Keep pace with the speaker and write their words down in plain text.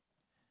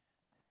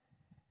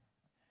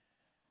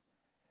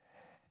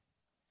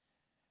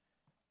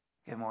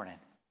Good morning.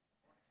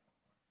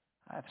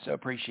 I've so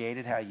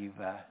appreciated how you've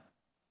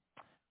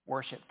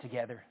worshiped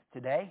together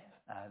today,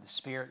 the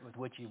spirit with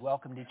which you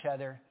welcomed each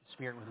other, the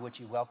spirit with which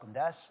you welcomed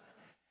us,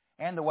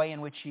 and the way in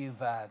which you've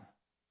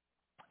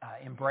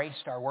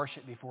embraced our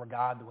worship before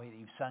God, the way that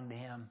you've sung to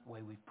Him, the way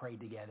we've prayed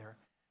together.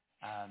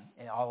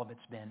 And all of it's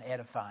been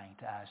edifying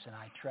to us, and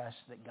I trust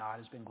that God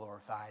has been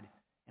glorified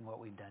in what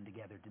we've done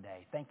together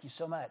today. Thank you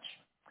so much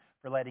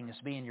for letting us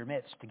be in your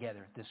midst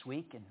together this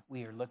week, and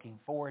we are looking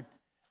forward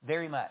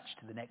very much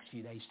to the next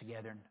few days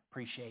together and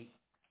appreciate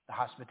the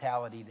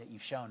hospitality that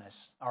you've shown us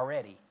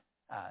already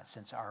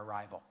since our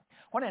arrival.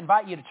 I want to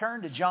invite you to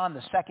turn to John,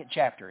 the 2nd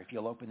chapter, if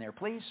you'll open there,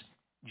 please.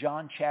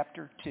 John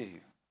chapter 2.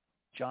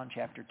 John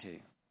chapter 2.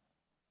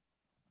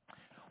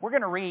 We're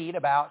going to read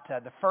about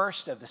the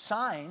first of the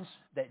signs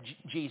that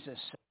Jesus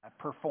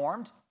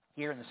performed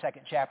here in the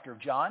 2nd chapter of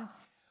John.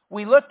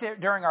 We looked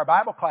at, during our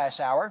Bible class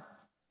hour,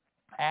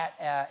 at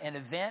an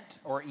event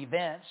or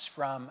events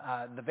from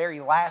the very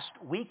last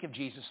week of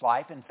Jesus'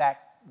 life, in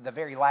fact, the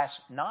very last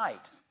night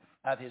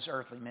of His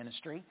earthly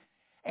ministry.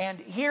 And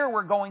here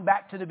we're going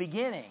back to the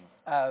beginning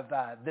of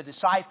the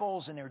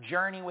disciples and their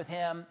journey with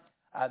Him,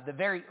 the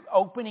very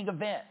opening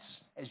events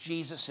as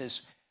Jesus is,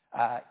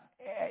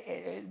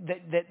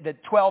 the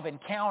 12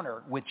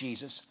 encounter with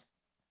Jesus,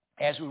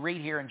 as we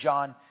read here in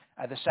John,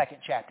 the 2nd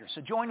chapter. So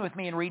join with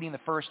me in reading the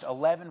first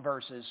 11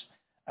 verses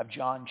of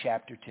John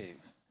chapter 2.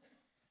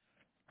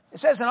 It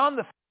says, "And on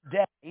the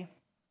third day,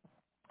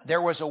 there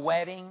was a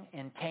wedding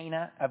in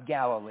Cana of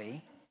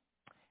Galilee,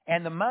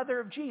 and the mother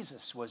of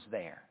Jesus was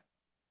there.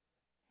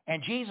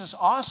 And Jesus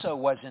also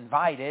was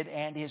invited,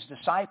 and His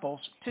disciples,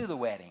 to the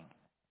wedding.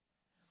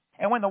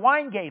 And when the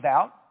wine gave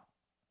out,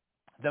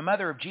 the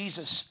mother of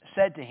Jesus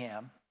said to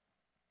Him,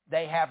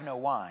 'They have no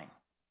wine.'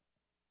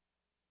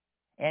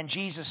 And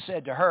Jesus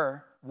said to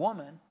her,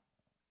 'Woman,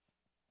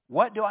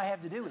 what do I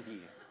have to do with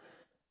you?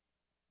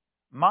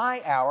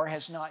 My hour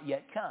has not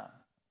yet come.'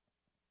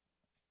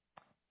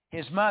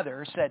 His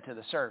mother said to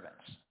the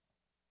servants,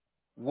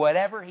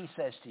 'Whatever He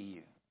says to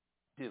you,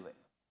 do it.'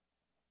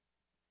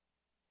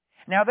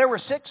 Now there were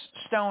 6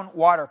 stone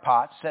water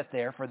pots set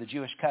there for the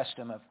Jewish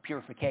custom of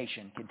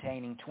purification,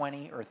 containing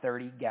 20 or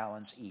 30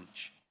 gallons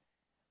each.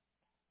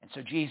 And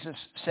so Jesus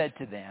said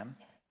to them,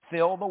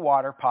 'Fill the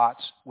water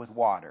pots with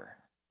water.'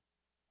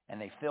 And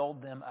they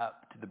filled them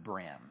up to the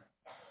brim.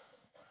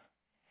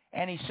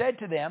 And He said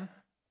to them,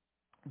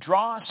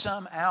 'Draw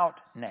some out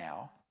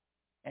now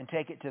and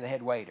take it to the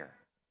head waiter.'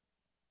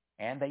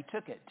 And they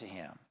took it to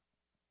Him.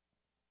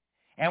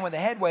 And when the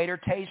head waiter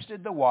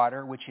tasted the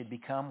water, which had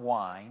become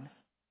wine,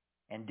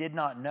 and did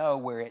not know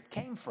where it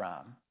came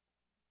from,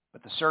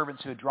 but the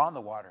servants who had drawn the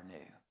water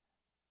knew,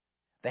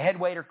 the head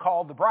waiter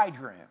called the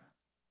bridegroom.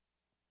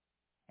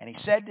 And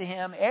he said to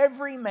him,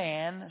 'Every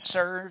man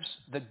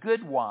serves the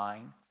good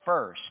wine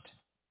first.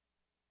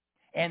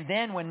 And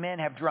then when men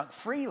have drunk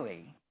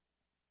freely,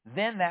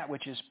 then that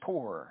which is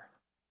poorer.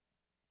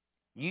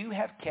 You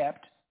have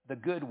kept the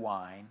good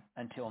wine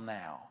until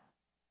now.'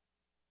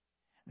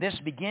 This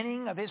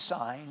beginning of His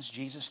signs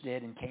Jesus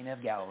did in Cana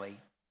of Galilee,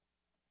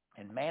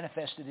 and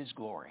manifested His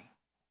glory,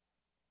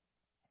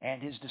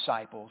 and His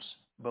disciples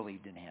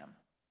believed in Him."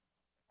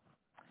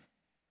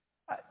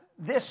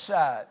 This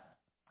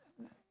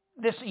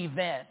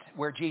event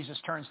where Jesus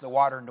turns the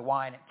water into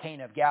wine at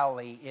Cana of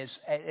Galilee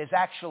is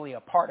actually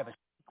a part of a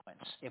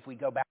sequence, if we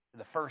go back to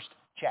the first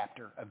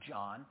chapter of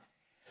John,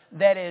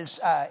 that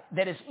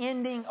is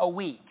ending a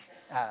week.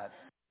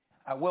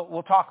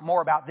 We'll talk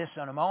more about this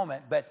in a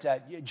moment, but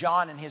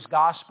John in his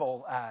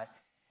gospel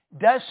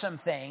does some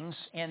things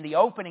in the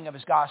opening of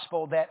his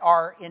gospel that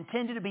are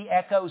intended to be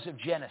echoes of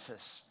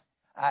Genesis.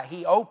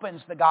 He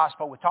opens the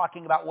gospel with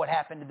talking about what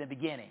happened in the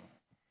beginning.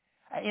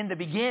 In the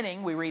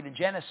beginning, we read in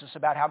Genesis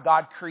about how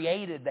God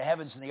created the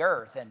heavens and the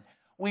earth, and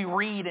we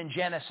read in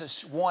Genesis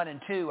 1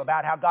 and 2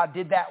 about how God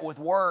did that with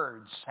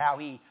words, how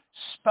He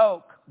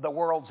spoke the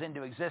worlds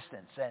into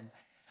existence. And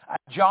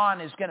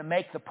John is going to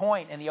make the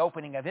point in the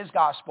opening of his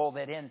gospel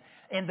that in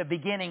the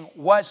beginning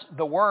was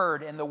the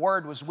Word, and the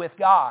Word was with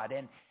God.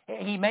 And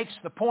he makes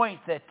the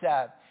point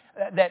that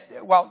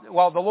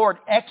while the Lord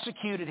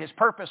executed His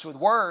purpose with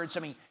words,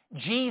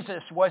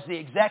 Jesus was the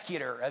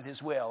executor of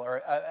His will, or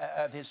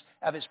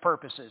of His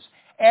purposes.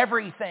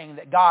 Everything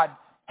that God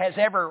has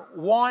ever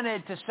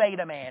wanted to say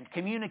to man,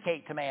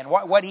 communicate to man,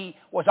 what He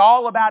was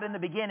all about in the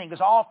beginning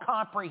is all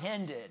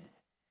comprehended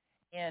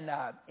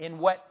in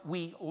what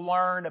we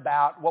learn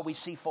about, what we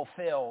see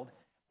fulfilled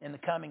in the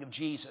coming of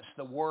Jesus,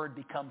 the Word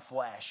become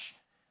flesh,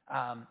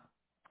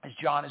 as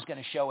John is going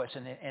to show us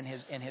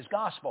in his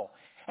gospel.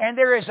 And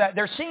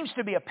there seems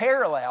to be a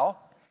parallel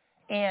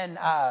in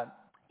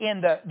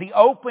the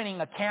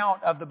opening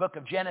account of the book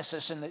of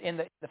Genesis, in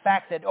the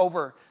fact that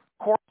over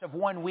the course of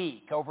 1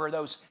 week, over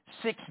those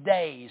 6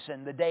 days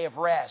and the day of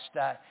rest,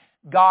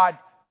 God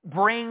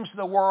brings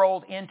the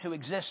world into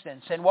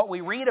existence. And what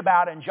we read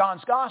about in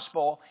John's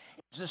gospel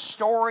is the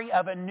story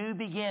of a new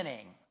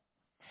beginning.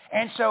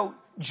 And so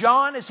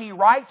John, as he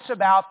writes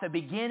about the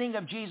beginning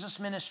of Jesus'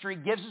 ministry,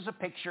 gives us a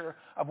picture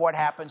of what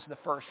happens the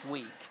first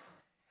week.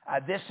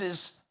 This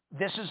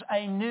is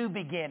a new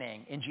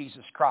beginning in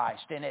Jesus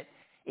Christ, and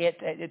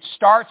it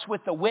starts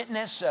with the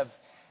witness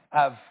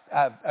of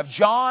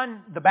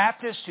John the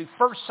Baptist, who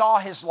first saw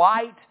his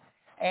light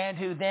and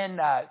who then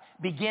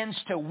begins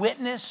to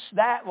witness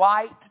that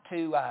light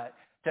to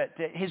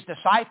his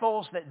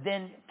disciples that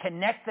then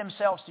connect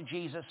themselves to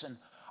Jesus. And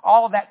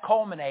all of that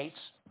culminates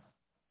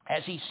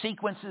as he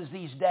sequences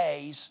these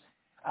days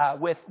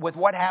with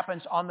what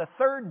happens on the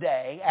third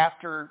day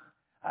after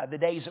the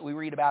days that we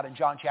read about in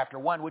John chapter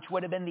 1, which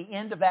would have been the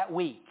end of that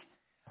week,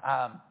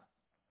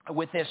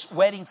 with this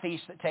wedding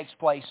feast that takes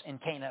place in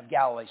Cana of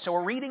Galilee. So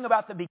we're reading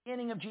about the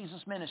beginning of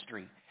Jesus'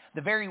 ministry,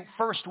 the very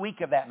first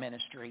week of that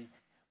ministry,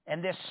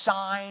 and this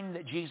sign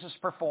that Jesus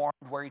performed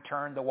where he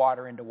turned the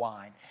water into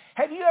wine.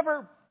 Have you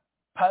ever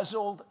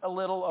puzzled a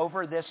little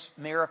over this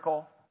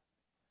miracle?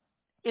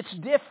 It's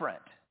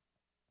different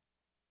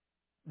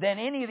than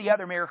any of the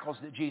other miracles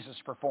that Jesus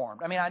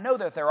performed. I mean, I know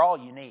that they're all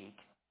unique,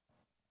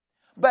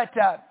 but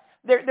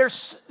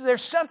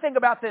there's something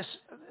about this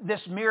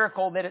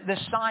miracle, this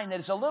sign, that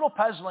is a little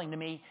puzzling to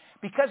me,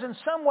 because in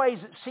some ways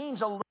it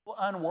seems a little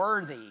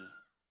unworthy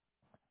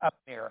of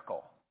a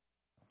miracle.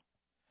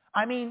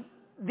 I mean,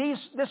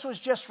 this was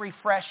just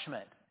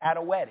refreshment at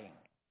a wedding.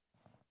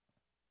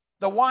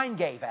 The wine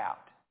gave out.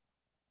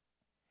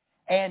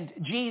 And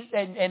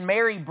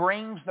Mary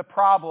brings the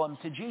problem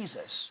to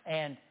Jesus.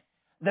 And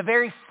the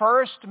very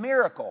first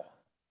miracle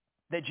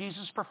that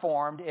Jesus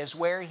performed is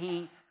where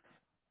he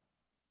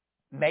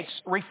makes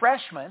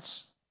refreshments.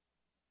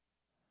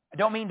 I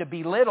don't mean to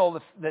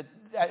belittle,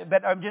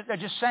 but I'm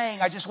just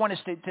saying, I just want us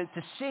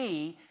to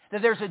see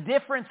that there's a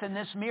difference in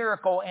this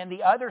miracle and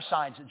the other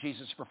signs that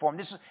Jesus performed.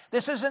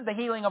 This isn't the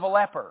healing of a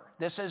leper.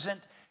 This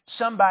isn't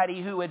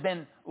somebody who had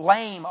been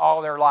lame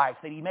all their life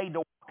that he made to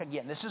walk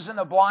again. This isn't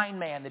a blind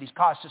man that he's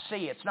caused to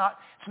see. It's not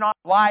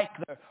like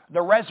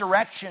the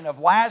resurrection of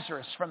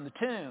Lazarus from the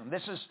tomb.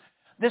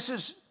 This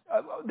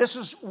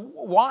is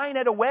wine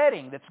at a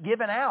wedding that's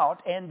given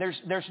out, and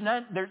there's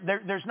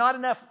not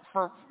enough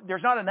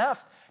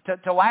to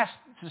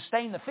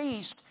sustain the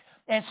feast.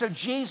 And so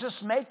Jesus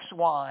makes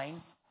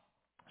wine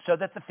so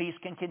that the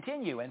feast can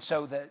continue. And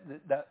so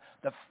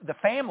the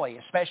family,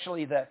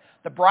 especially the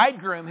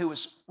bridegroom who was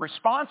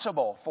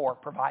responsible for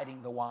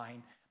providing the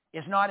wine,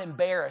 is not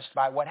embarrassed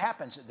by what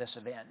happens at this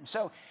event. And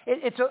so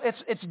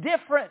it's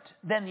different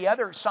than the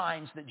other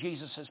signs that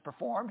Jesus has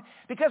performed,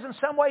 because in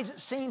some ways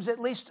it seems, at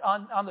least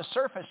on the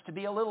surface, to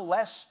be a little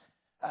less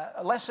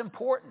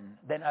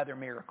important than other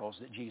miracles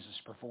that Jesus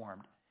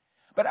performed.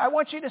 But I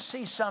want you to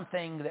see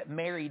something that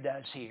Mary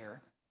does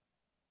here,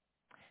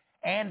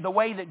 and the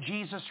way that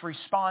Jesus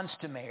responds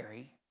to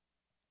Mary,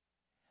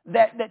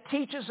 that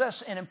teaches us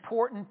an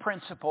important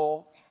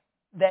principle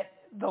that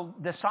the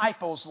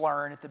disciples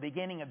learn at the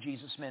beginning of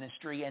Jesus'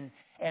 ministry.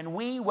 And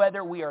we,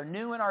 whether we are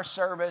new in our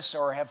service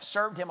or have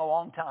served him a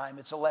long time,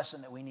 it's a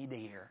lesson that we need to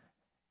hear.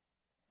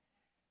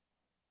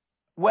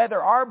 Whether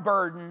our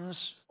burdens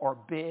are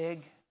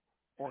big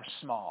or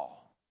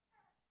small,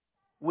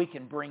 we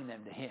can bring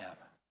them to him.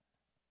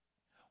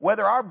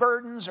 Whether our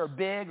burdens are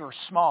big or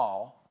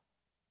small,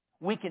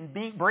 we can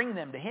bring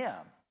them to him.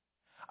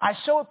 I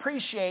so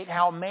appreciate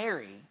how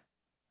Mary,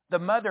 the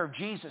mother of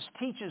Jesus,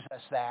 teaches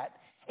us that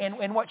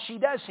in what she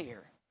does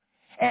here.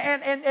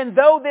 And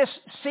though this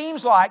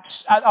seems like,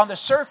 on the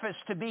surface,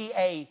 to be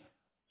a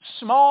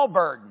small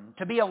burden,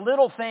 to be a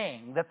little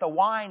thing, that the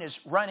wine is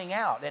running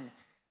out, and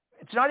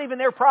it's not even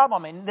their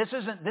problem. And this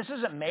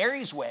isn't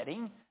Mary's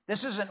wedding. This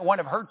isn't one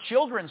of her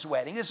children's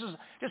wedding. This is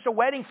just a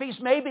wedding feast.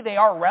 Maybe they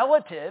are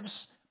relatives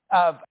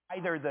of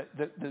either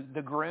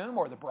the groom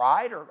or the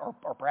bride, or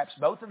perhaps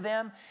both of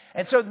them.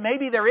 And so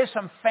maybe there is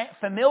some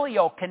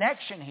familial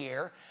connection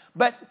here,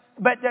 but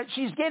that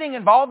she's getting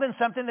involved in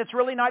something that's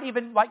really not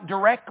even like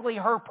directly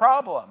her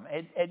problem,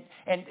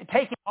 and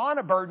taking on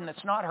a burden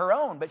that's not her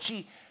own. But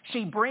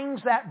she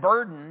brings that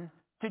burden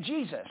to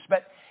Jesus.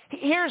 But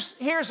here's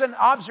an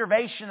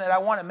observation that I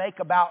want to make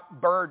about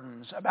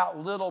burdens, about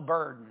little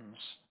burdens,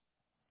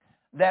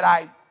 that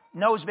I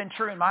know has been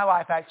true in my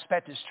life. I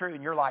expect is true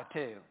in your life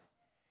too.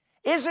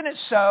 Isn't it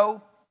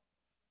so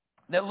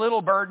that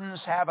little burdens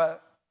have a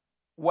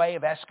way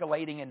of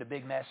escalating into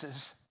big messes?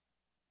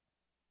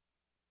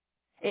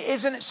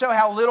 Isn't it so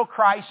how little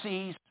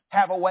crises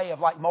have a way of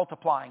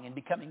multiplying and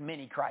becoming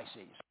mini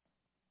crises?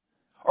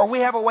 Or we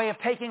have a way of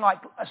taking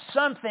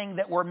something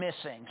that we're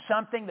missing,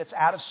 something that's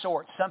out of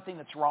sorts, something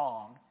that's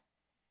wrong,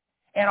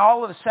 and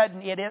all of a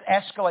sudden it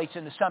escalates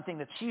into something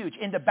that's huge,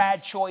 into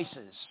bad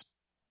choices.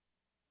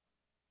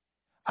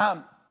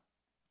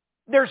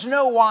 There's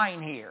no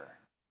wine here.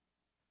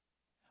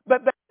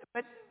 But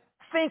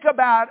think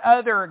about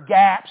other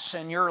gaps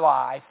in your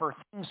life, or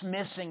things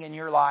missing in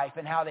your life,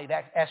 and how they've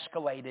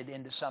escalated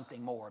into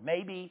something more.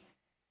 Maybe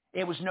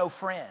it was no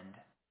friend.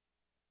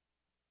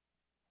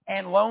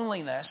 And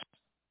loneliness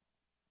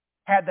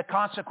had the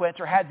consequence,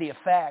 or had the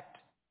effect,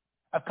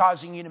 of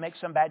causing you to make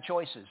some bad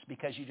choices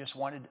because you just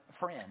wanted a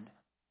friend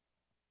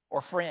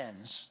or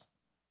friends.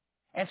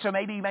 And so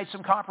maybe you made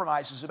some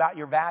compromises about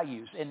your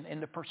values in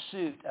the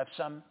pursuit of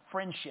some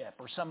friendship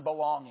or some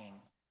belonging.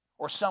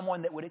 or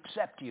someone that would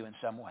accept you in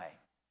some way.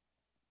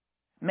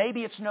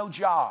 Maybe it's no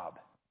job.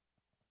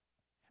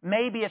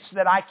 Maybe it's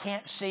that I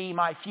can't see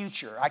my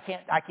future. I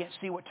can't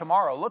see what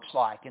tomorrow looks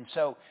like. And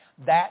so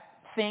that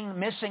thing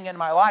missing in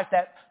my life,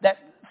 that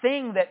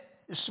thing that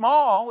is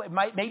small, it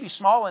may be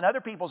small in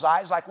other people's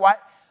eyes, like what?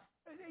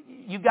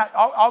 You've got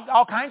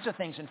all kinds of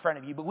things in front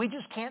of you, but we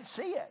just can't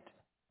see it.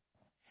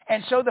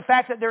 And so the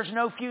fact that there's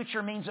no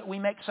future means that we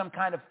make some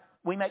kind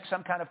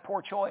of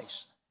poor choice.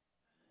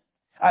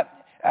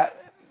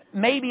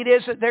 Maybe it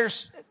is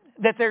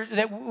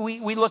that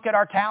we look at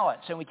our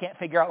talents and we can't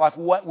figure out like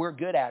what we're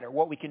good at or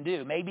what we can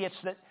do. Maybe it's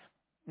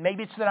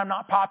that I'm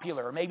not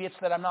popular, or maybe it's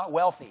that I'm not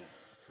wealthy.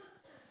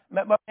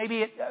 But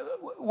maybe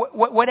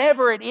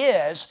whatever it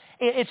is,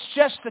 it's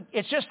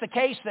just the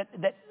case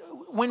that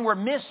when we're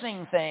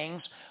missing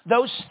things,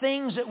 those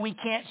things that we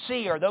can't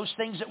see or those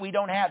things that we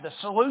don't have, the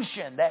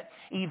solution that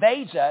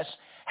evades us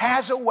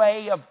has a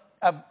way of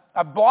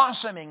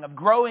blossoming, of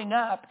growing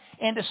up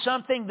into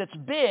something that's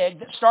big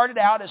that started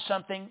out as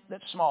something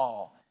that's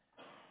small.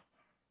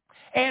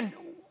 And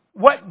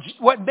what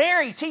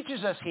Mary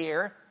teaches us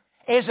here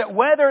is that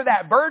whether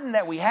that burden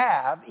that we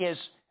have is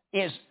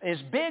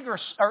big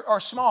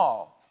or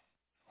small,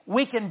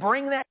 we can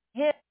bring that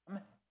to Him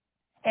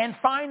and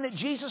find that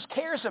Jesus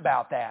cares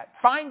about that.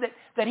 Find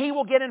that He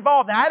will get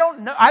involved. Now,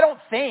 I don't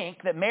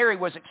think that Mary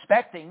was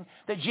expecting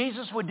that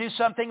Jesus would do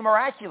something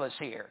miraculous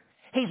here.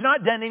 He's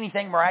not done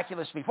anything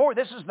miraculous before.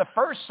 This is the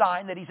first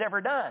sign that He's ever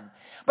done.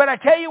 But I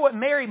tell you what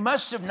Mary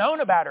must have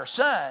known about her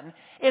son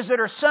is that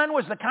her son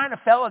was the kind of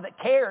fellow that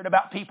cared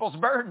about people's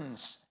burdens.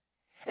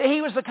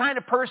 He was the kind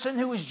of person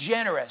who was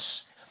generous.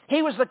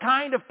 He was the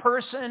kind of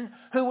person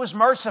who was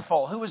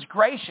merciful, who was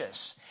gracious.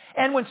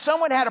 And when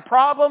someone had a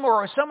problem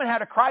or someone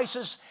had a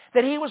crisis,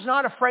 that he was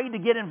not afraid to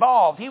get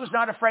involved. He was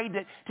not afraid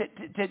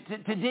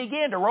to dig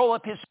in, to roll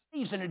up his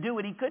sleeves and to do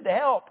what he could to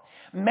help.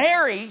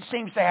 Mary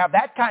seems to have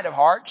that kind of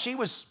heart. She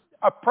was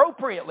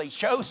appropriately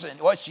chosen,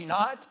 was she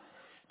not,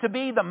 to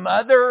be the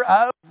mother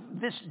of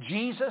this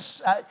Jesus.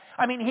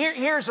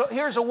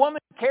 Here's a woman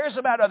who cares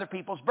about other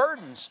people's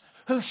burdens,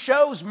 who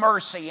shows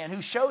mercy and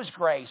who shows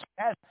grace,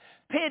 who has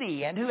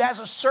pity and who has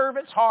a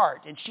servant's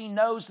heart. And she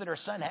knows that her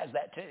son has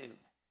that too.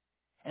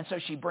 And so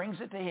she brings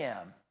it to Him.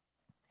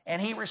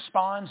 And He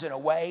responds in a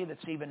way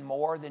that's even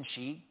more than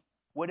she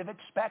would have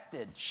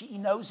expected. She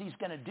knows He's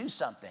going to do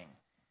something.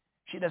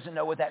 She doesn't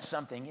know what that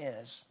something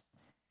is.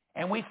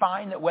 And we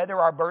find that whether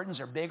our burdens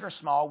are big or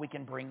small, we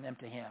can bring them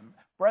to Him.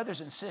 Brothers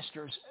and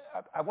sisters,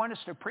 I want us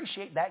to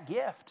appreciate that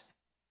gift.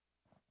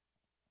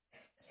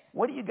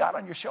 What do you got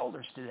on your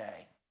shoulders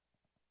today?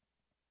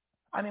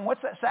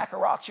 What's that sack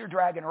of rocks you're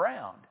dragging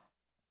around?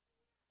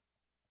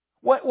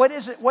 What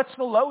is it? What's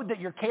the load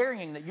that you're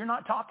carrying that you're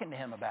not talking to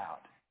Him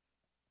about?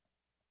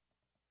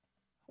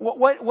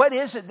 What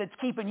is it that's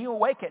keeping you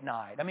awake at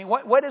night?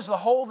 What is the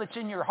hole that's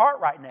in your heart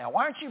right now?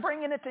 Why aren't you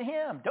bringing it to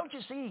Him? Don't you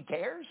see He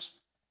cares?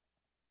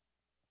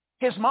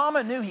 His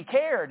mama knew He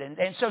cared,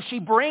 and so she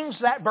brings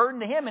that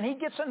burden to Him, and He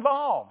gets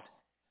involved.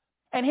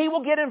 And He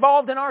will get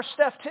involved in our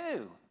stuff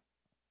too.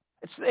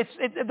 It's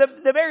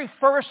the very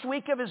first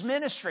week of His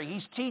ministry,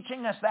 He's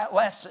teaching us that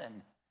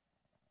lesson,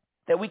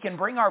 that we can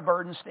bring our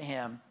burdens to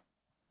Him,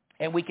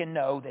 and we can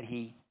know that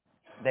He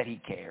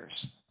cares.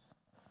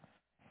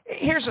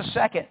 Here's a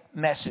second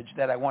message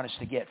that I want us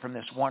to get from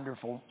this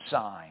wonderful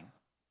sign.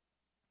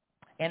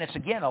 And it's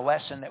again a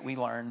lesson that we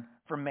learn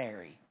from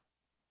Mary.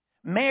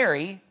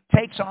 Mary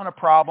takes on a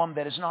problem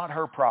that is not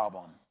her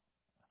problem.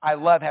 I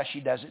love how she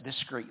does it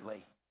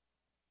discreetly.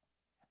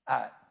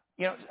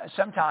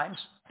 Sometimes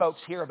folks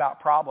hear about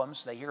problems,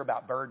 they hear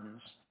about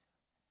burdens,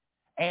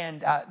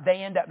 and they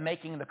end up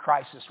making the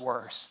crisis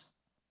worse.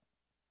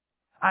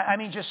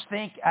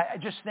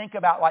 Just think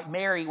about like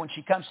Mary when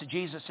she comes to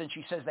Jesus and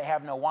she says they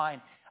have no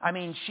wine.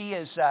 She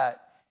is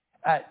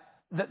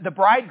the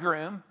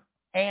bridegroom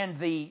and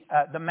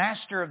the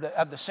master of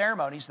the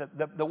ceremonies,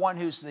 the one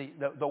who's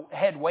the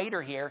head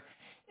waiter here.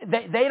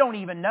 They don't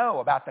even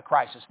know about the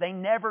crisis. They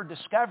never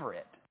discover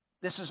it.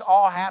 This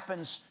all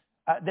happens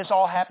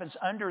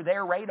under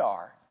their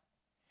radar.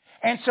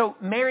 And so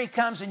Mary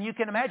comes, and you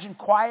can imagine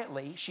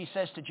quietly, she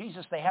says to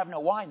Jesus, they have no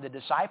wine. The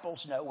disciples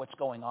know what's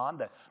going on,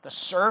 the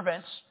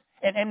servants.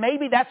 And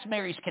maybe that's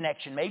Mary's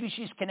connection. Maybe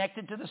she's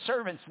connected to the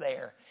servants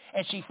there.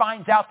 And she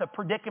finds out the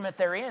predicament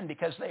they're in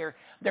because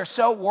they're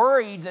so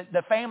worried that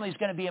the family's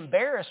going to be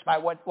embarrassed by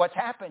what's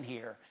happened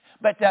here.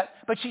 But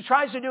she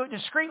tries to do it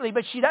discreetly,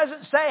 but she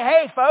doesn't say,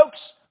 hey, folks,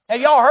 have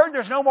y'all heard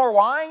there's no more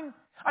wine?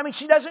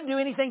 She doesn't do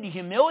anything to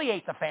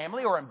humiliate the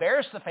family or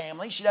embarrass the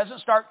family. She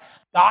doesn't start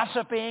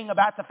gossiping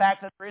about the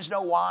fact that there is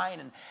no wine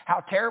and how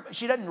terrible.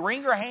 She doesn't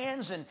wring her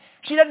hands, and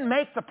she doesn't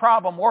make the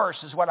problem worse,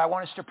 is what I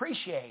want us to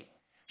appreciate.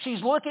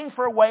 She's looking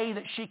for a way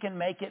that she can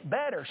make it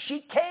better.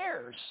 She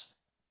cares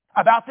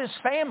about this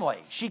family.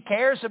 She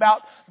cares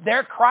about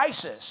their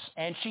crisis,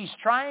 and she's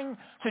trying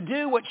to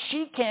do what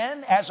she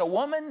can as a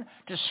woman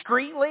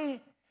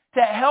discreetly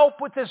to help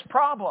with this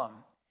problem.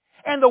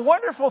 And the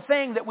wonderful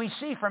thing that we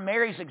see from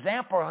Mary's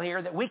example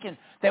here that we can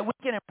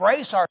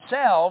embrace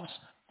ourselves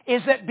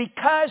is that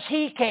because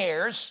He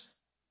cares,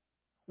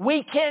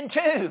 we can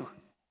too.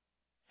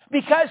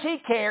 Because He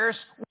cares,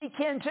 we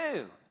can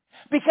too.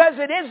 Because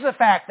it is the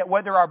fact that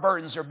whether our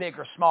burdens are big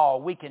or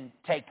small, we can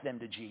take them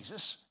to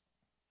Jesus.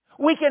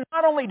 We can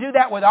not only do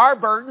that with our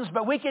burdens,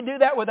 but we can do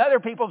that with other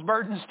people's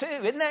burdens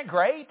too. Isn't that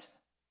great?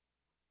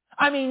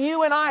 I mean,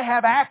 you and I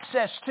have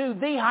access to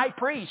the high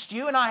priest.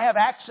 You and I have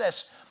access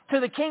to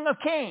the King of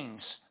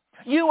Kings.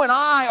 You and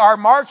I are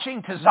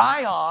marching to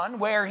Zion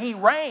where He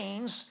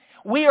reigns.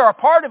 We are a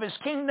part of His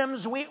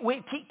kingdom.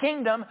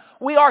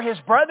 We are His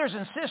brothers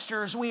and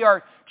sisters. We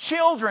are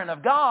children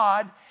of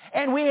God.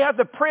 And we have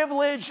the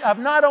privilege of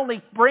not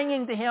only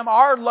bringing to Him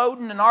our load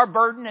and our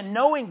burden and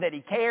knowing that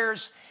He cares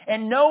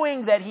and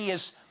knowing that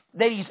He's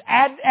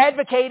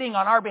advocating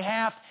on our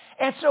behalf.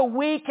 And so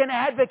we can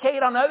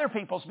advocate on other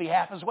people's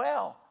behalf as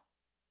well.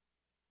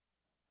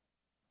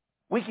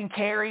 We can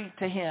carry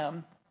to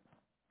Him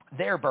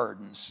their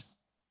burdens,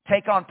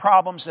 take on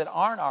problems that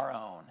aren't our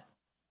own.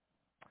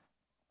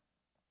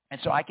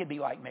 And so I could be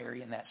like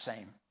Mary in that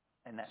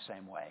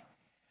same way.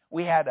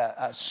 We had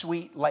a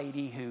sweet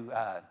lady who,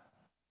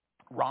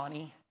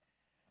 Ronnie,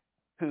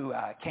 who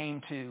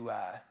came to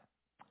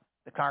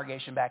the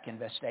congregation back in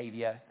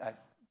Vestavia.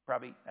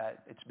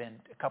 It's been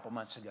a couple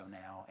months ago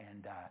now,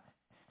 and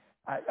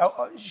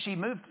she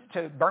moved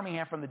to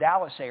Birmingham from the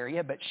Dallas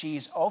area, but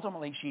she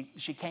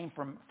came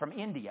from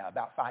India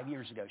about 5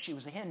 years ago. She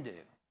was a Hindu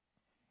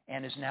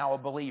and is now a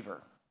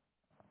believer.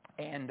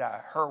 And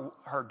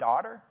her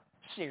daughter,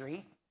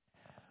 Siri,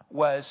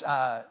 was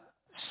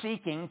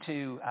seeking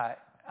to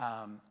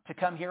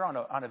come here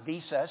on a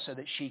visa so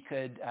that she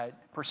could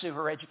pursue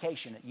her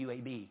education at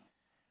UAB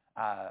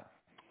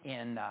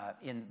in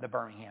the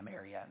Birmingham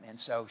area. And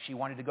so she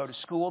wanted to go to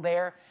school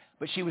there,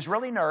 but she was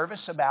really nervous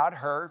about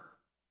her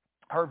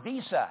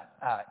visa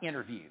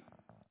interview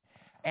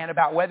and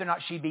about whether or not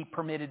she'd be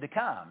permitted to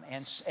come.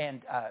 And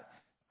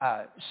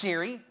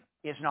Siri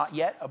is not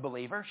yet a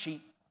believer.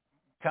 She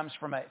comes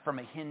from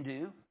a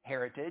Hindu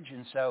heritage,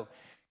 and so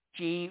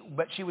she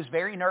was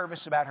very nervous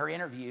about her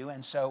interview.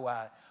 And so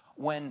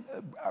when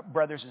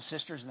brothers and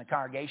sisters in the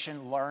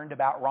congregation learned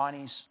about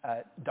Ronnie's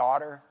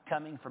daughter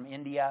coming from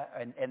India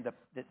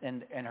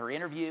and her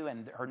interview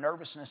and her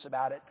nervousness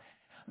about it,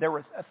 there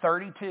were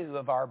 32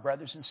 of our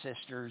brothers and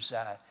sisters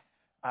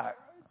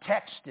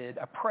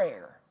texted a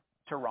prayer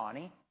to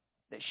Ronnie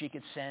that she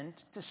could send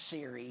to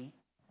Siri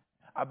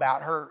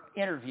about her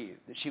interview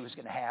that she was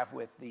going to have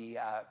with the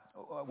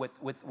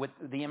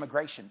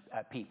immigration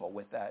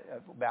people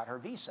about her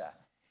visa.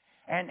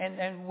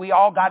 And we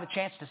all got a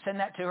chance to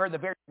send that to her the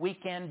very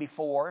weekend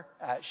before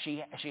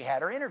she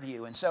had her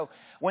interview. And so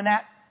when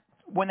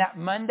that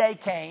Monday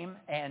came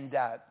and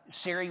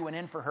Siri went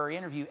in for her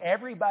interview,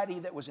 everybody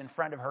that was in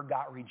front of her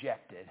got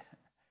rejected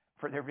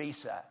for their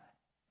visa.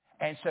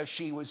 And so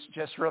she was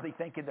just really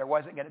thinking there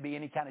wasn't going to be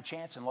any kind of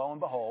chance. And lo and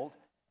behold,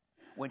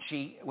 when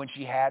she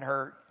had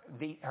her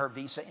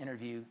visa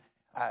interview,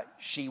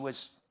 it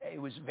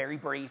was very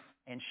brief,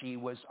 and she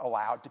was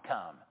allowed to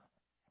come.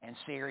 And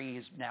Siri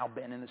has now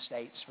been in the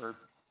States for,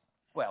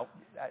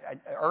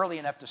 early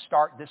enough to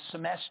start this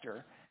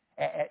semester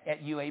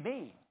at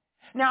UAB.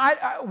 Now,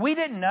 we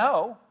didn't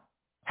know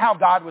how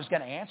God was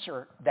going to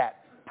answer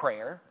that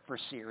prayer for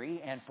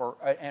Siri and for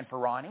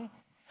Ronnie.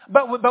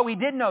 But we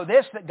did know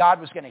this, that God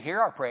was going to hear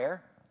our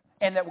prayer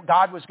and that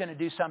God was going to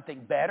do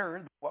something better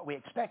than what we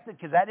expected,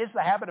 because that is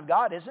the habit of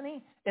God, isn't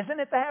He? Isn't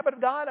it the habit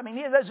of God? I mean,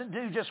 He doesn't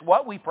do just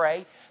what we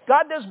pray.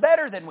 God does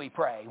better than we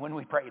pray when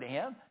we pray to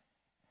Him.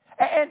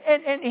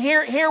 And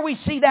here we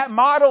see that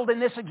modeled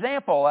in this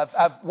example of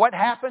what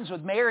happens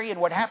with Mary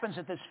and what happens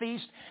at this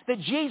feast,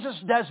 that Jesus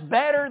does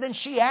better than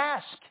she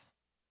asked.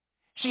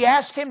 She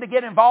asks Him to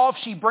get involved.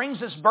 She brings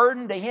this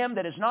burden to Him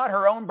that is not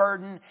her own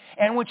burden.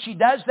 And when she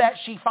does that,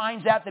 she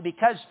finds out that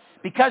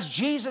because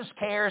Jesus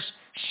cares,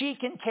 she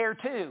can care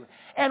too.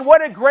 And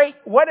what a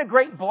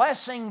great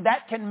blessing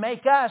that can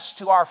make us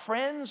to our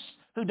friends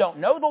who don't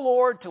know the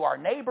Lord, to our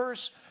neighbors,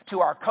 to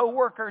our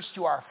coworkers,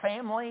 to our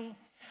family.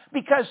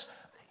 Because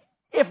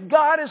if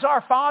God is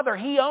our Father,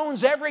 He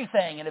owns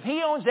everything. And if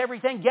He owns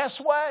everything, guess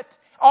what?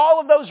 All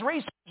of those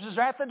resources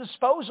are at the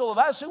disposal of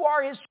us who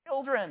are His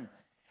children.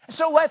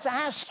 So let's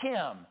ask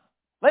Him.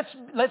 Let's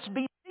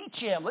beseech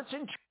Him. Let's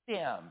entreat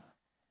Him.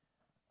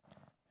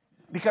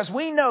 Because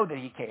we know that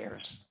He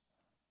cares.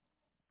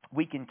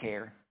 We can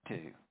care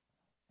too.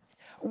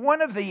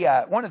 One of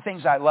the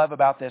things I love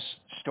about this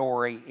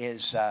story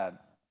is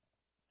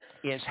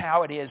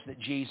how it is that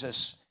Jesus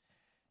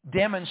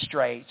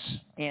demonstrates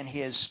in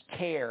His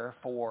care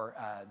for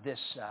this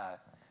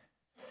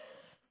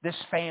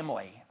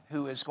family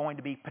who is going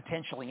to be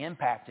potentially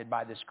impacted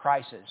by this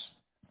crisis.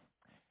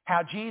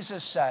 How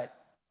Jesus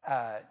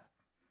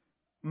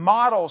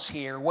models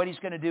here what He's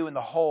going to do in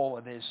the whole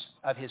of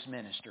His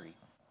ministry.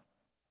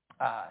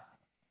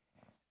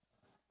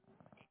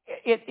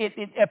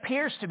 It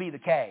appears to be the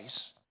case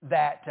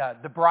that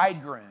the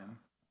bridegroom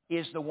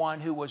is the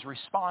one who was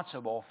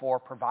responsible for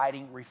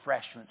providing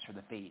refreshments for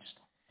the feast.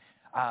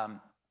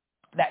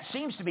 That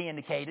seems to be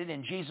indicated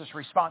in Jesus'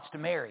 response to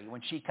Mary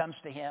when she comes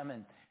to Him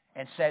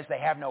and says they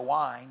have no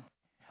wine.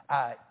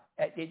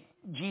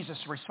 Jesus'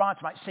 response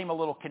might seem a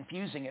little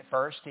confusing at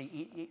first.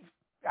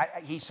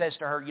 He says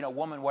to her,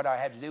 woman, what do I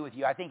have to do with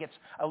you? I think it's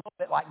a little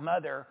bit like,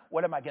 mother,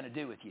 what am I going to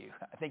do with you?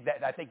 I think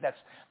that's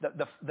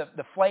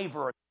the flavor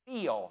or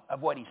feel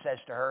of what he says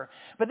to her.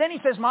 But then he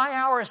says, my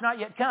hour has not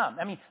yet come.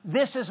 I mean,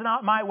 this is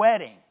not my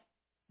wedding.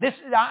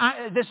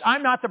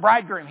 I'm not the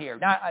bridegroom here.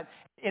 Now,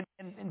 in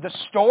the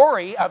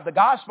story of the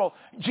gospel,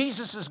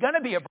 Jesus is going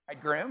to be a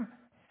bridegroom.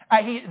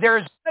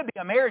 There's going to be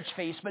a marriage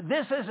feast, but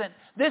this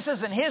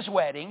isn't his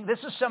wedding. This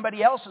is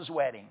somebody else's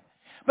wedding.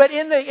 But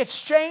in the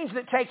exchange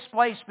that takes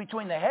place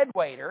between the head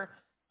waiter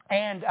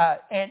and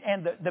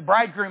the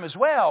bridegroom as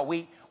well,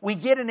 we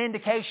get an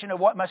indication of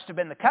what must have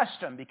been the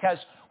custom, because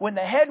when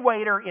the head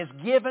waiter is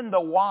given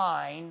the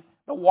wine,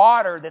 the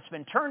water that's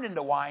been turned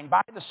into wine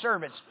by the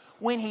servants,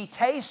 when he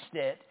tastes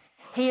it,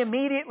 he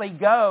immediately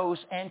goes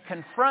and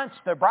confronts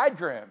the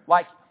bridegroom.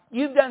 Like,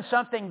 you've done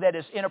something that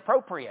is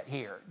inappropriate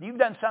here. You've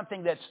done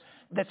something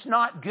that's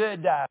not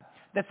good.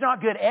 That's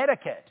not good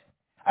etiquette.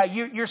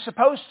 You're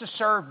supposed to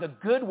serve the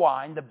good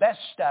wine, the best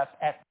stuff,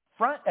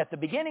 at the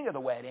beginning of the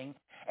wedding,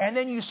 and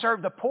then you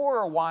serve the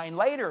poorer wine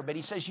later. But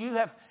he says you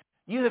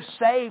have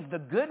saved the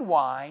good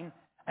wine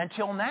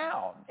until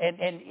now, and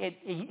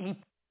he put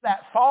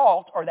that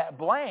fault or that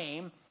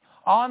blame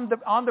on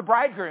the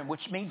bridegroom,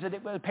 which means that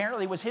it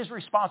apparently was his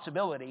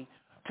responsibility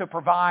to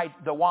provide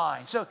the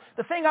wine. So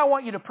the thing I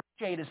want you to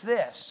appreciate is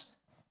this: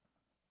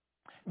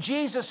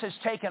 Jesus has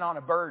taken on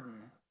a burden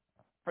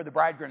for the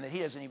bridegroom that he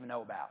doesn't even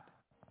know about.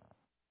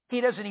 He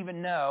doesn't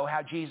even know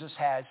how Jesus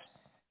has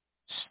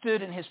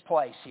stood in his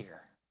place here.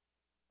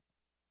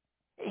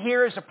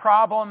 Here is a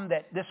problem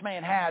that this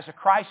man has, a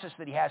crisis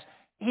that he has.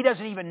 He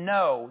doesn't even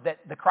know that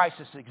the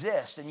crisis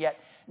exists, and yet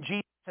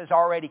Jesus has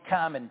already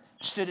come and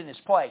stood in his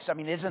place. I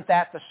mean, isn't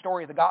that the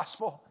story of the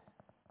gospel?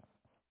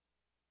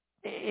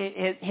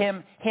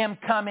 Him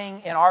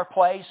coming in our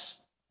place,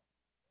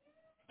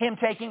 him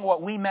taking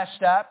what we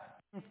messed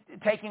up,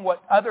 taking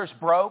what others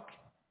broke,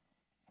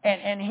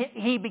 and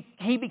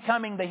he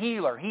becoming the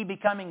healer, he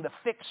becoming the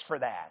fix for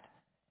that.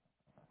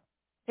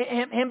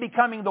 Him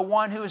becoming the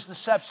one who is the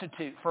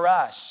substitute for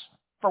us,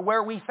 for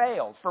where we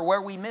failed, for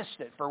where we missed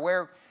it, for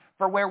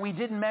where we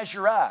didn't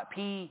measure up.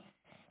 He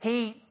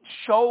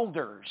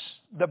shoulders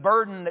the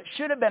burden that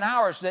should have been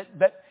ours,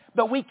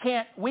 but we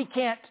can't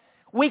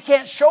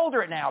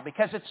shoulder it now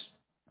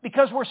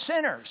because we're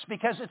sinners,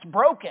 because it's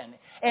broken,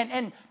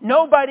 and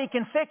nobody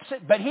can fix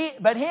it but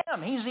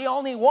him. He's the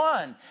only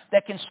one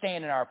that can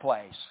stand in our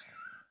place.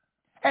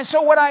 And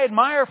so what I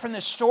admire from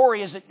this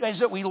story is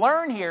that we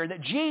learn here that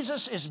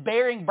Jesus is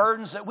bearing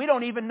burdens that we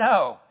don't even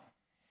know.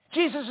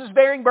 Jesus is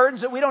bearing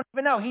burdens that we don't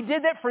even know. He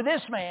did that for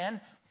this man,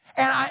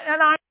 and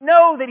I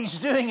know that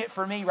he's doing it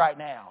for me right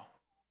now.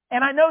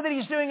 And I know that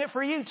he's doing it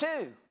for you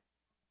too.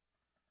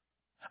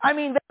 I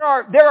mean,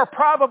 there are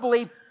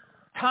probably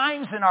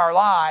times in our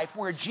life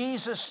where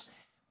Jesus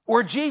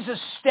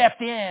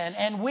stepped in,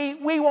 and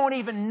we won't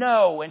even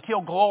know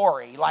until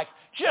glory, like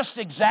just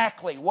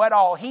exactly what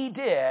all he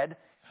did,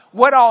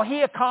 what all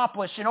he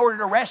accomplished in order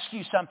to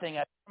rescue something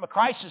from a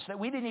crisis that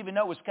we didn't even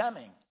know was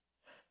coming.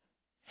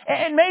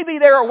 And maybe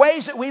there are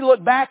ways that we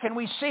look back and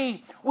we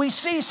see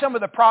some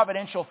of the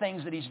providential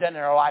things that he's done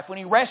in our life. When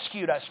he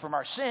rescued us from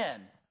our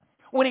sin,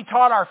 when he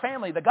taught our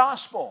family the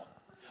gospel,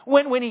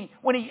 when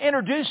he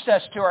introduced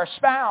us to our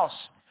spouse,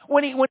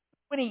 when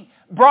he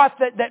brought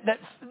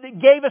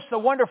that gave us the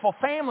wonderful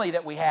family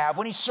that we have,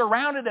 when he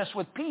surrounded us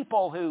with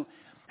people who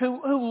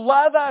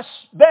love us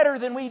better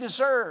than we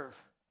deserve.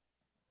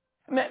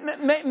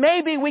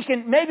 Maybe we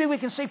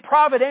can see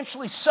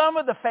providentially some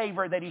of the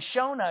favor that he's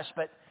shown us,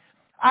 but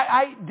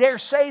I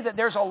dare say that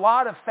there's a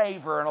lot of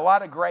favor and a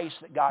lot of grace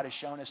that God has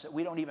shown us that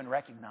we don't even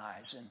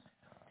recognize. And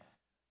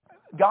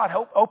God,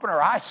 open our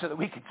eyes so that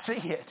we can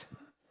see it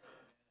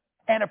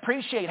and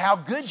appreciate how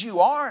good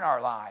you are in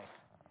our life.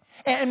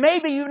 And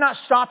maybe you've not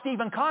stopped to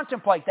even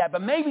contemplate that,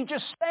 but maybe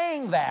just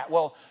saying that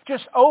will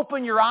just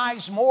open your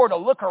eyes more to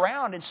look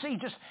around and see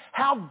just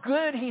how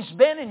good he's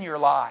been in your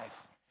life,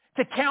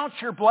 to count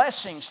your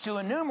blessings, to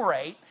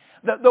enumerate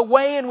the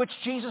way in which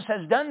Jesus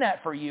has done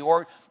that for you,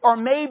 or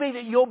maybe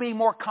that you'll be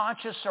more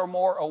conscious or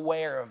more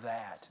aware of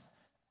that.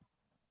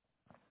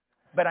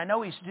 But I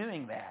know he's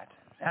doing that,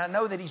 and I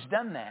know that he's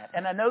done that,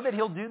 and I know that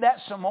he'll do that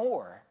some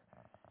more.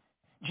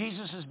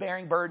 Jesus is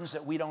bearing burdens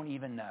that we don't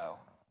even know.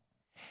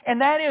 And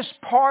that is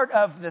part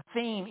of the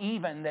theme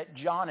even that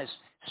John is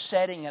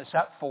setting us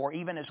up for,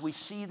 even as we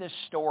see this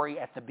story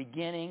at the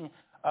beginning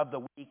of the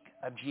week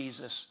of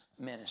Jesus'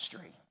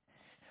 ministry.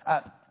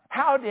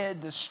 How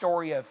did the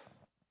story of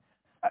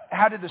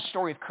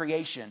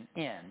creation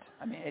end?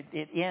 I mean,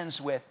 it ends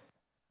with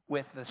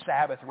the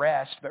Sabbath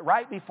rest, but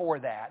right before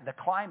that, the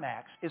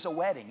climax is a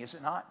wedding, is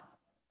it not?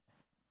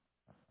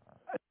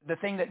 The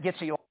thing that gets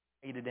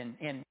illustrated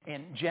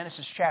in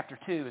Genesis chapter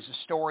 2 is the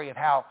story of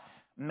how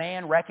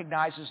man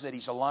recognizes that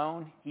he's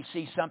alone. He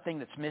sees something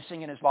that's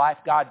missing in his life.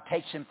 God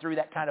takes him through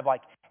that kind of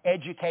like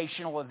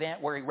educational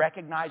event where he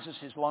recognizes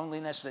his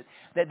loneliness,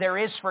 that there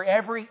is for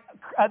every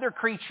other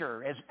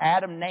creature, as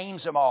Adam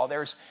names them all,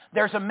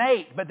 there's a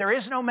mate, but there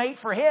is no mate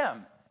for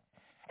him.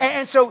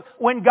 And so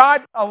when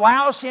God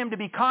allows him to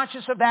be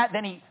conscious of that,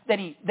 then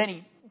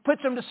he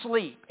puts him to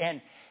sleep.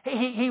 And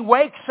he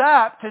wakes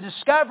up to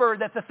discover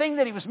that the thing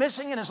that he was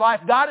missing in his life,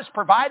 God has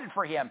provided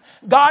for him.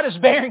 God is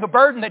bearing a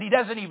burden that he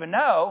doesn't even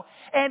know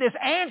and is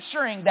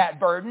answering that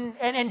burden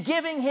and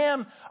giving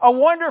him a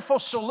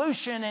wonderful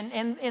solution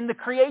in the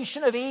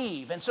creation of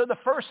Eve. And so the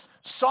first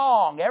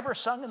song ever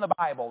sung in the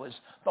Bible is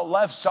the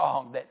love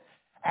song that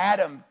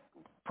Adam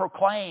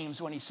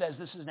proclaims when he says,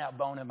 "This is now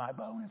bone of my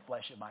bone and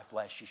flesh of my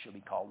flesh. You shall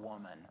be called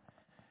woman,"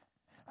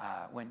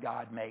 when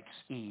God makes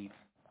Eve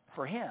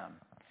for him.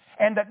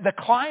 And the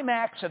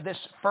climax of this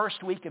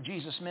first week of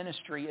Jesus'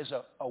 ministry is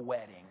a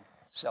wedding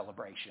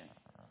celebration.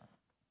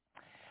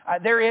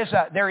 There is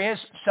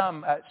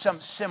some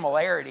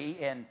similarity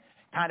in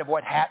kind of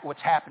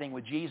what's happening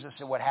with Jesus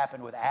and what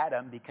happened with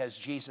Adam, because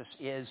Jesus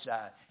is,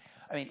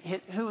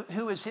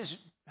 who is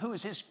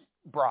his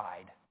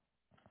bride?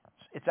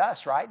 It's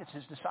us, right? It's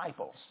his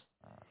disciples.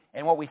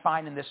 And what we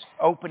find in this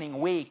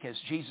opening week is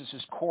Jesus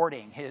is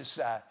courting his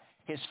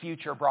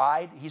future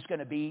bride. He's going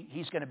to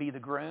be the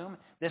groom.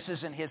 This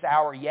isn't his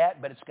hour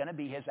yet, but it's going to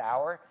be his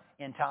hour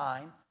in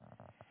time.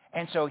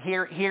 And so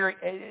here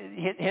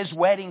his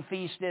wedding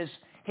feast is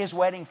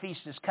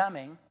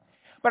coming.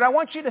 But I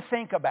want you to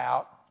think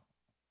about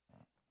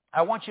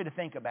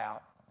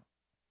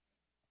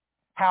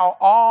how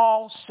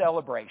all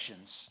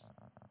celebrations,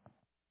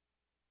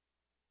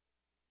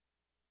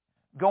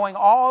 going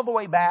all the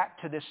way back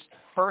to this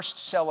first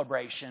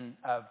celebration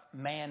of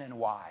man and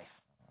wife,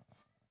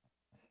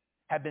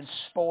 have been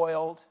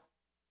spoiled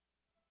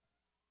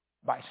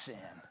by sin.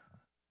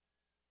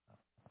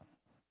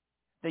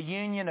 The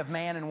union of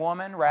man and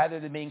woman, rather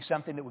than being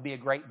something that would be a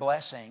great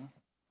blessing,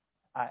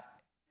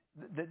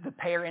 the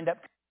pair end up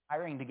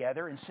conspiring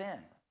together in sin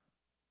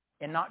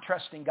and not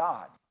trusting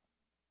God.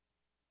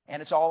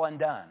 And it's all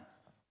undone.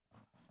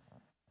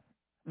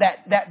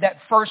 That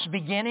first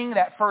beginning,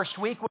 that first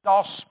week was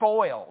all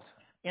spoiled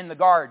in the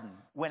garden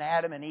when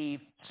Adam and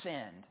Eve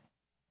sinned.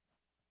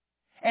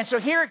 And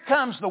so here it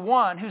comes the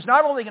one who's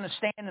not only going to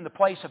stand in the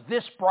place of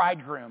this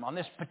bridegroom on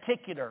this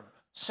particular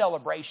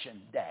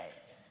celebration day,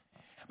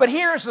 but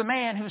here's the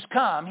man who's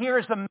come.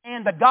 Here's the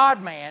man, the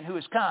God-man who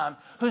has come,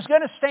 who's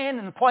going to stand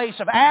in the place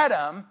of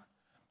Adam,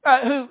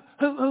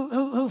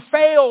 who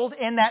failed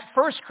in that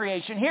first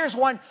creation. Here's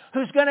one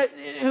who's going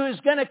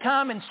to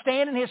come and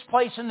stand in his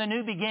place in the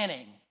new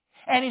beginning,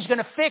 and he's going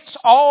to fix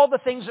all the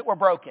things that were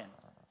broken.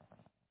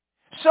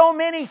 So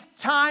many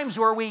times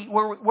where we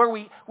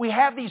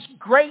have these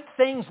great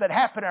things that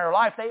happen in our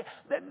life,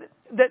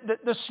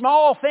 the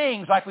small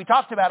things, like we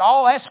talked about,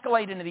 all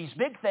escalate into these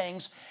big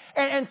things.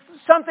 And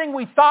something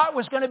we thought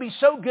was going to be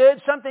so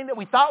good, something that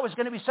we thought was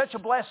going to be such a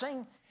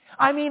blessing,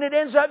 it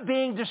ends up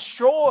being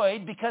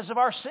destroyed because of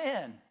our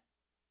sin.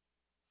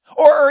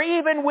 Or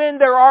even when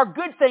there are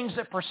good things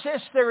that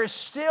persist, there are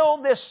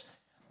still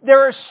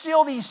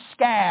these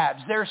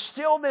scabs. There's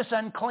still this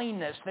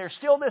uncleanness. There's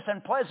still this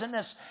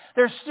unpleasantness.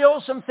 There's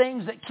still some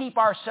things that keep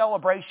our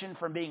celebration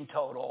from being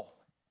total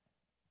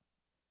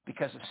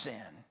because of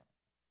sin.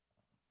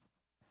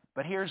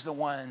 But here's the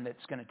one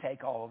that's going to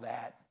take all of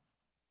that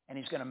and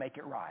he's going to make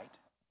it right.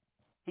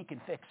 He can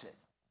fix it.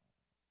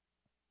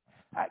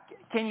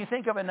 Can you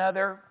think of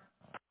another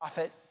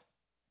prophet,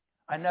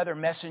 another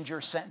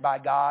messenger sent by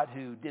God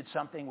who did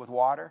something with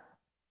water,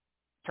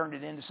 turned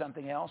it into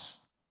something else?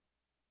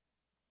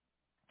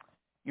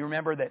 You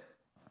remember that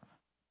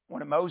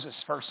one of Moses'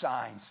 first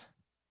signs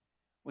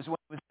was when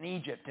he was in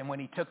Egypt, and when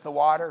he took the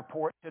water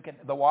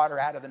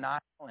out of the Nile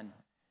and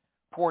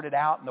poured it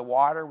out, and the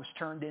water was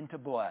turned into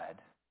blood.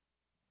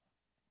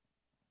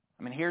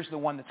 Here's the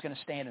one that's going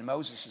to stand in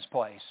Moses'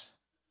 place.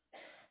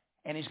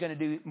 And he's going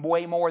to do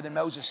way more than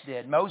Moses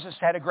did. Moses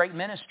had a great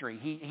ministry.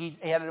 He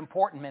had an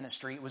important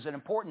ministry. It was an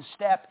important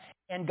step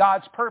in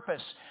God's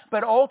purpose.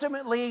 But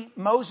ultimately,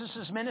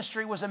 Moses'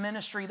 ministry was a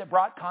ministry that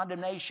brought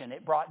condemnation.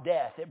 It brought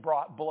death. It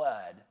brought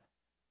blood.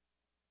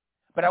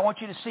 But I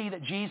want you to see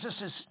that Jesus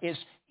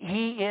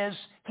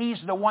he's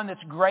the one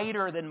that's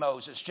greater than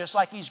Moses. Just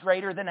like he's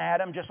greater than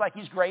Adam. Just like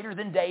he's greater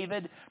than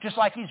David. Just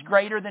like he's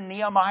greater than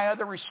Nehemiah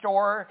the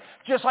restorer.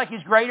 Just like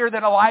he's greater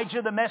than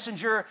Elijah the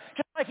messenger.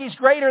 Just like he's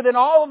greater than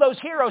all of those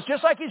heroes.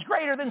 Just like he's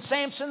greater than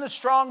Samson the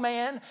strong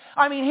man.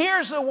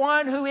 Here's the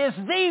one who is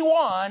the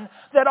one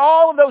that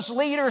all of those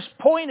leaders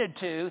pointed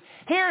to.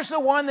 Here's the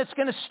one that's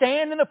going to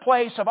stand in the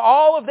place of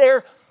all of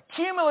their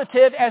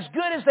cumulative, as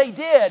good as they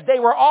did. They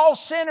were all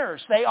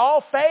sinners. They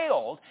all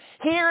failed.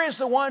 Here is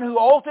the one who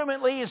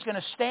ultimately is going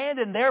to stand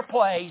in their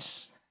place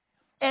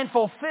and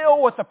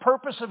fulfill what the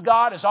purpose of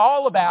God is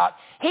all about.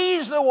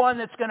 He's the one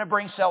that's going to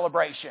bring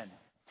celebration.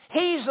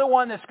 He's the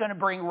one that's going to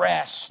bring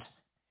rest.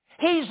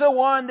 He's the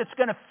one that's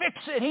going to fix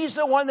it. He's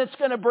the one that's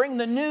going to bring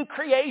the new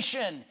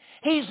creation.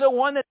 He's the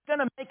one that's going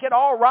to make it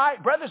all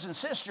right. Brothers and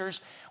sisters,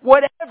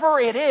 whatever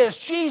it is,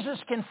 Jesus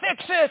can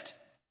fix it.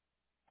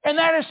 And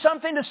that is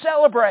something to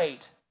celebrate.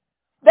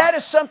 That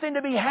is something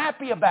to be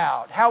happy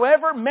about.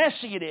 However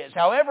messy it is,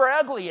 however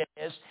ugly it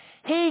is,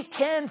 He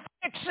can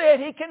fix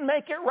it. He can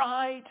make it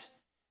right.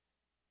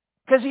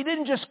 Because He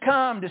didn't just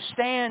come to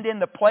stand in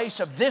the place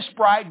of this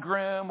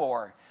bridegroom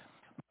or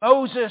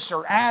Moses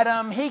or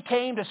Adam. He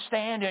came to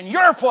stand in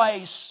your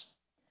place,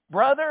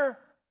 brother,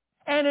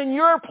 and in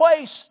your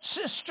place,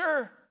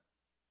 sister,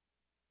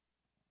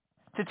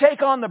 to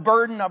take on the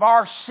burden of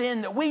our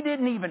sin that we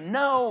didn't even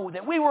know,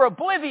 that we were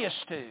oblivious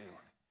to.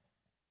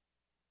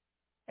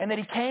 And that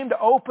He came to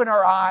open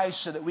our eyes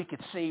so that we could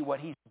see what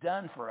He's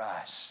done for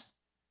us.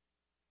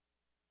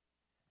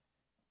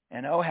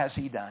 And oh, has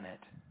He done it.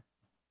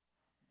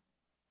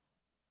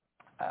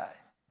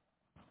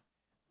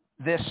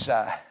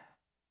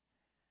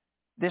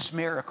 This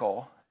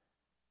miracle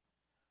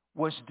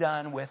was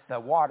done with the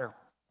water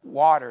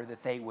that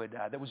they would,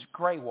 that was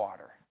gray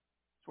water.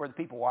 It's where the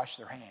people washed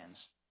their hands.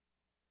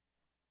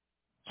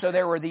 So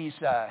there were these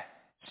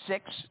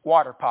 6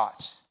 water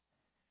pots,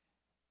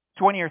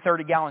 20 or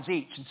 30 gallons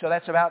each. And so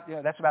that's about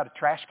a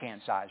trash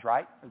can size,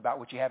 right? About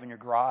what you have in your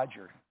garage,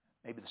 or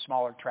maybe the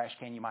smaller trash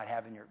can you might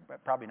have in your,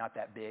 probably not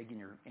that big in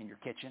your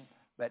kitchen.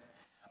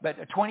 But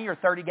a 20 or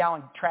 30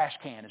 gallon trash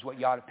can is what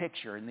you ought to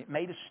picture, and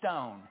made of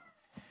stone.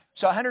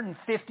 So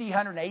 150,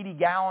 180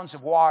 gallons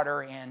of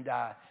water. And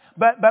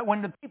but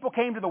when the people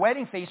came to the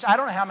wedding feast, I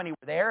don't know how many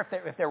were there.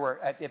 If there were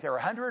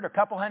 100, a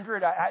couple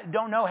hundred, I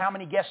don't know how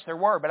many guests there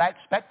were, but I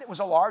expect it was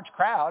a large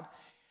crowd.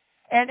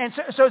 And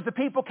so as the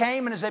people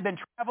came, and as they've been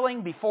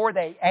traveling before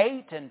they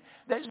ate, and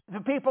the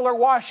people are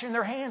washing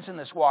their hands in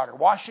this water,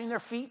 washing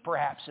their feet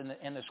perhaps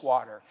in this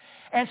water.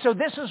 And so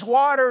this is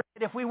water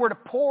that if we were to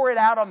pour it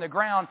out on the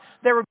ground,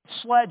 there would be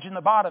sludge in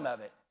the bottom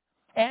of it.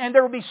 And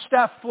there would be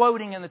stuff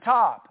floating in the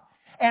top.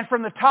 And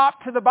from the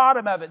top to the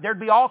bottom of it, there'd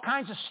be all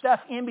kinds of stuff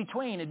in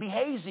between. It'd be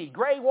hazy,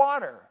 gray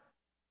water.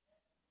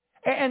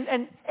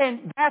 And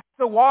that's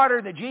the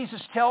water that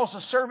Jesus tells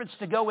the servants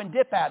to go and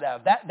dip out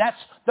of.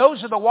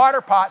 Those are the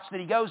water pots that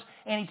He goes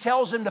and He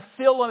tells them to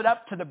fill it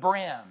up to the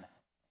brim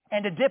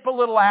and to dip a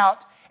little out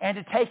and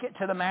to take it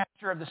to the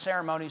master of the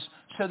ceremonies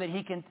so that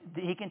he can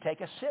take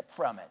a sip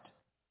from it.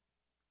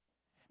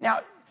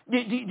 Now, do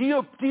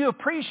you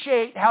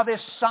appreciate how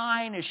this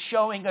sign is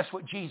showing us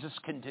what Jesus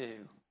can do?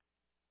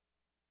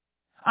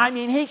 I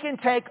mean, He can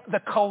take the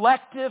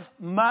collective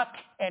muck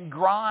and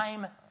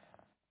grime.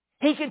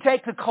 He can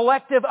take the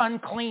collective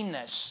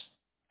uncleanness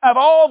of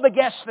all the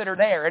guests that are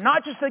there. And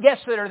not just the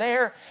guests that are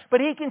there, but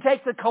He can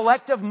take the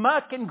collective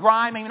muck and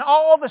grime, I mean,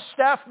 all the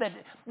stuff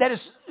that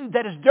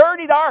has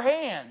dirtied our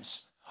hands,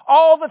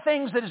 all the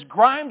things that has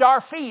grimed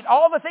our feet,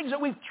 all the things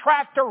that we've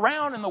tracked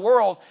around in the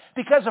world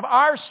because of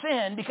our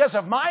sin, because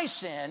of my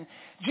sin.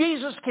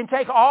 Jesus can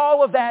take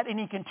all of that and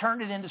He can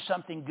turn it into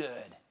something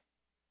good.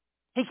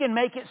 He can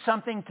make it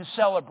something to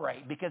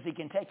celebrate because He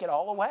can take it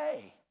all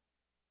away.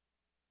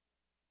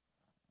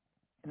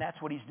 And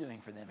that's what He's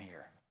doing for them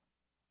here.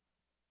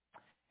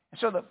 And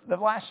so the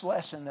last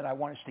lesson that I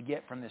want us to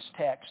get from this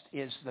text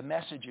is the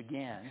message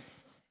again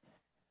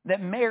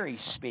that Mary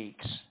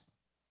speaks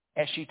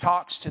as she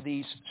talks to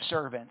these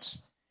servants.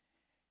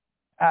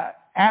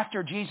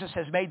 After Jesus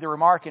has made the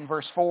remark in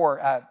verse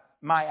 4,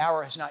 my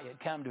hour has not yet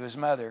come, to His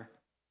mother,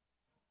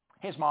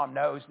 His mom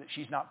knows that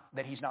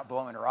He's not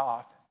blowing her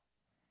off.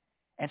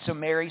 And so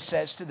Mary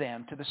says to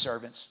them, to the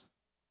servants,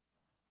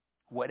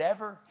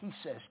 whatever He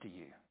says to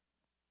you,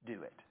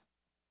 do it.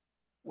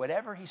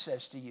 Whatever He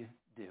says to you,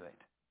 do it.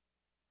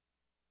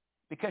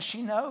 Because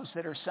she knows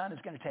that her son is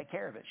going to take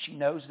care of it. She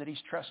knows that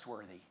he's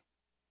trustworthy.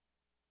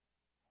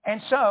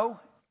 And so,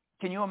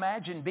 can you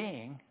imagine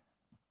being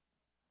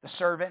the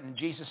servant? And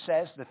Jesus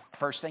says, the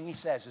first thing He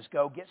says is,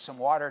 go get some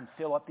water and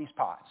fill up these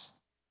pots.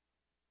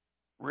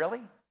 Really?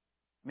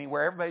 I mean,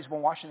 where everybody's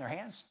been washing their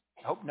hands?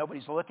 I hope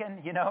nobody's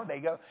looking. You know, they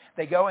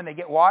go and they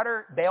get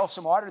water, bail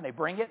some water, and they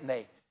bring it, and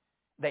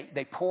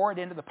they pour it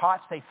into the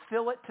pots. They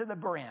fill it to the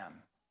brim.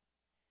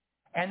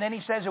 And then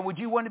He says, and would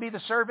you want to be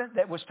the servant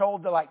that was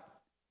told to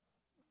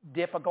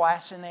dip a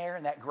glass in there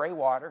in that gray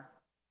water,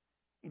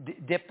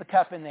 dip the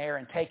cup in there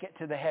and take it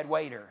to the head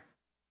waiter?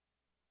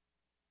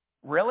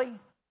 Really?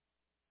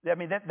 I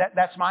mean,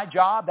 that's my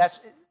job.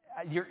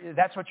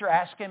 That's what you're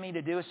asking me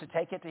to do, is to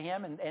take it to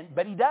Him.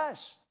 But He does.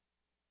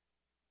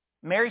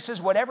 Mary says,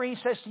 whatever He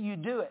says to you,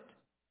 do it.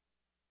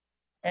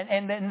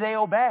 And then they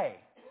obey.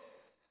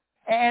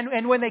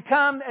 And when they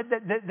come,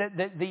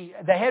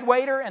 the head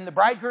waiter and the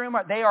bridegroom,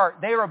 they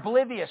are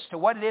oblivious to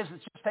what it is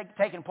that's just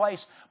taking place.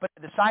 But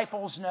the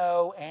disciples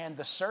know and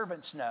the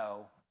servants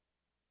know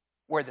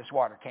where this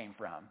water came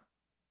from.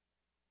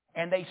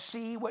 And they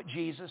see what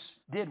Jesus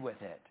did with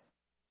it.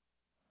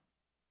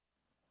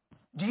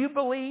 Do you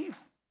believe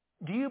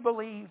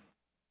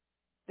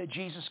that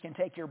Jesus can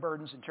take your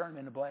burdens and turn them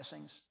into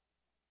blessings?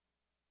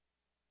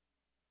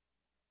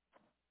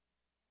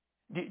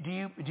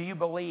 Do you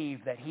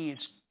believe that He is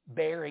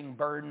bearing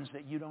burdens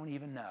that you don't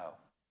even know?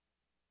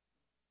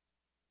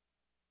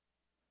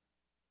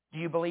 Do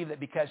you believe that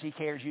because He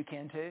cares, you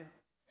can too?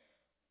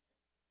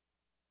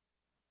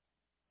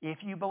 If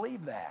you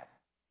believe that,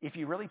 if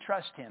you really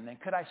trust Him, then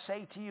could I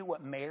say to you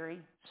what Mary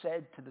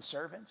said to the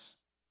servants?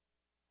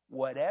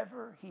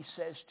 Whatever He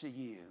says to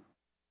you,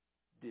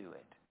 do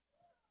it.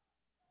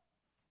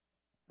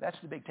 That's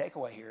the big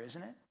takeaway here,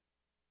 isn't it?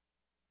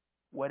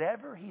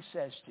 whatever He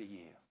says to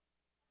you,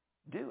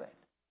 do it.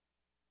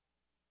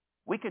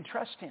 We can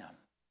trust Him.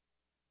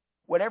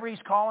 Whatever He's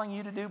calling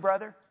you to do,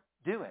 brother,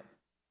 do it.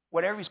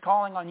 Whatever He's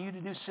calling on you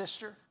to do,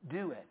 sister,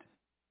 do it.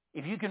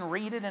 If you can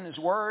read it in His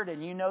Word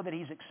and you know that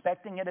He's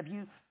expecting it of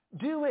you,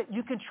 do it.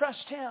 You can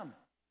trust Him.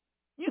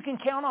 You can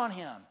count on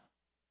Him.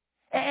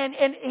 And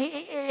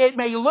it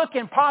may look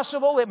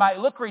impossible. It might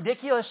look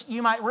ridiculous.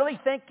 You might really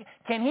think,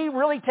 can He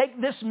really take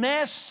this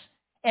mess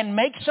and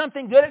make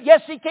something good?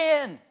 Yes, He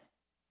can.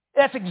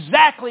 That's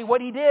exactly what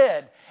He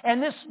did.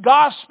 And this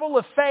gospel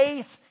of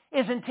faith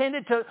is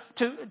intended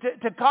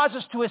to cause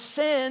us to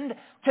ascend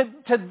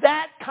to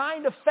that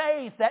kind of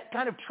faith, that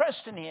kind of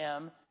trust in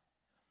Him,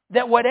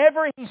 that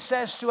whatever He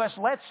says to us,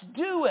 let's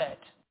do it.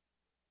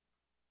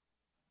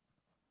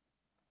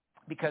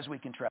 Because we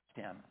can trust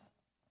Him.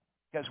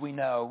 Because we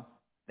know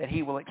that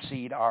He will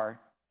exceed our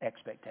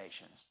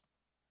expectations.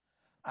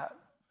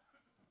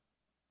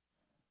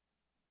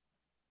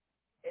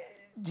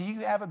 Do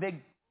you have a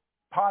big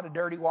pot of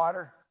dirty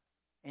water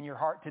in your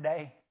heart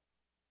today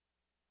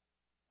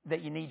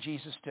that you need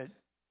Jesus to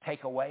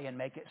take away and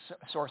make it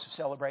a source of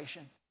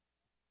celebration?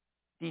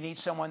 Do you need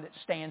someone that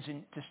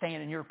to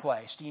stand in your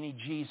place? Do you need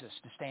Jesus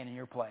to stand in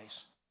your place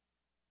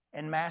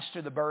and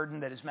master the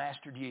burden that has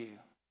mastered you?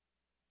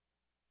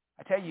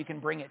 I tell you, you can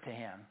bring it to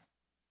Him.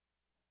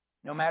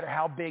 No matter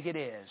how big it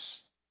is,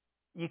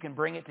 you can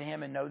bring it to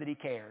Him and know that He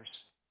cares.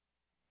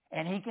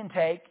 And He can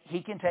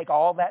take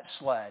all that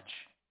sludge,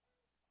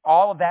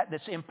 all of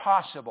that's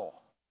impossible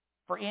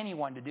for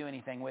anyone to do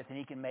anything with, and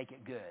He can make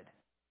it good.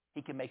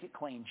 He can make it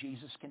clean.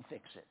 Jesus can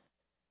fix it.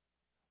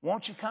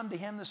 Won't you come to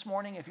Him this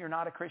morning if you're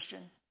not a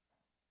Christian?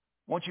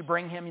 Won't you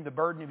bring Him the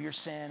burden of your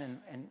sin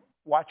and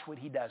watch what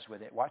He does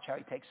with it? Watch how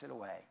He takes it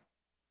away.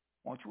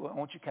 Won't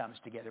you come as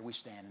together we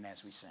stand and as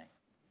we sing?